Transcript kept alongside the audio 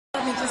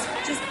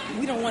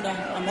we don't want a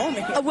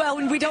moment here. Well,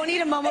 we don't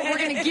need a moment. We're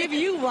going to give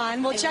you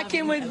one. We'll check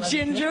in with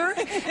Ginger,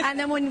 and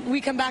then when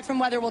we come back from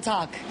weather, we'll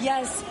talk.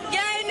 Yes.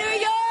 Yay, New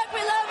York, we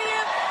love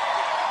you.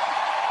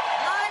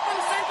 Live from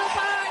Central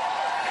Park.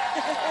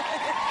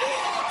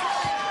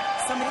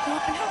 Somebody come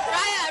up and help.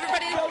 Mariah,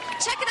 everybody,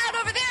 check it out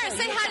over there.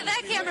 Say hi to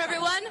that camera,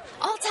 everyone.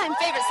 All-time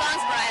favorite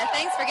songs, Mariah.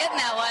 Thanks for getting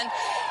that one.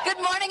 Good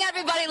morning,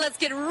 everybody. Let's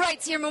get right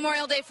to your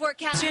Memorial Day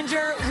forecast.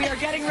 Ginger, we are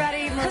getting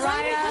ready.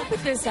 Mariah, Up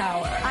at this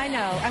hour. I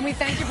know, and we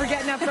thank you for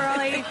getting up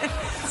early.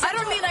 I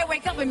don't mean I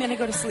wake up, I mean I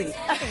go to sleep.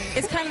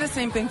 It's kind of the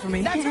same thing for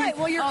me. That's right.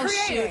 Well, you're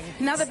creating.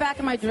 Shoot. Now the back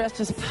of my dress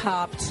just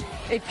popped.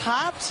 It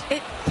popped?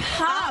 It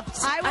popped.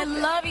 I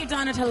love you,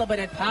 Donatella, but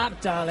it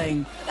popped,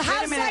 darling.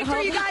 How psyched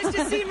are you guys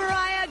to see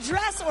Mariah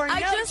dress or no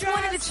I just dress?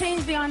 wanted to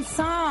change the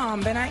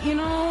ensemble, and it's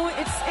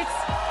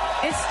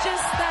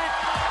just that.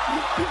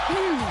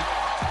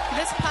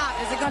 This pop,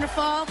 is it going to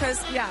fall?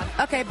 Because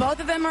okay, both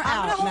of them are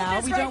out now.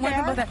 We don't want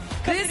them both out.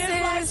 This is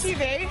live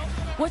TV.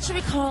 What should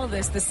we call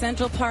this? The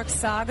Central Park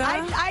Saga?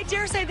 I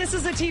dare say this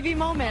is a TV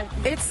moment.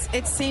 It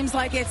seems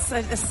like it's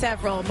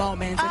several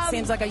moments. It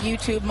seems like a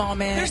YouTube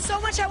moment. There's so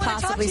much I want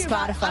to talk to you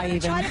about. Spotify I'm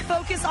even. Try to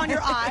focus on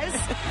your eyes.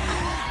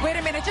 Wait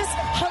a minute. Just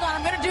hold on.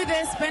 I'm going to do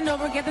this. Bend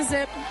over. Get the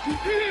zip.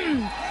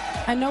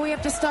 I know we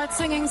have to start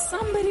singing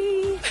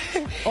Somebody.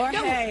 Or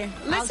No, hey,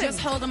 listen. I'll just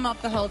hold them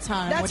up the whole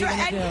time. That's what are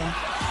you right. going to do?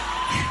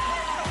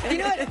 You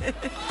know what?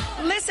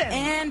 Listen.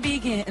 And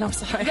begin. I'm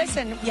sorry.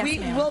 Listen, Yes,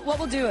 what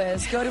we'll do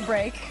is go to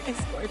break,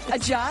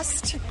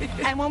 adjust,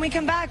 and when we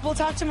come back, we'll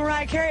talk to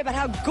Mariah Carey about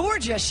how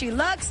gorgeous she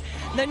looks,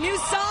 the new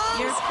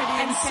songs,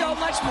 and so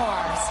much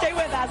more. Stay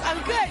with us. I'm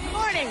good. Good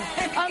morning.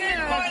 Good morning,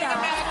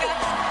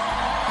 America.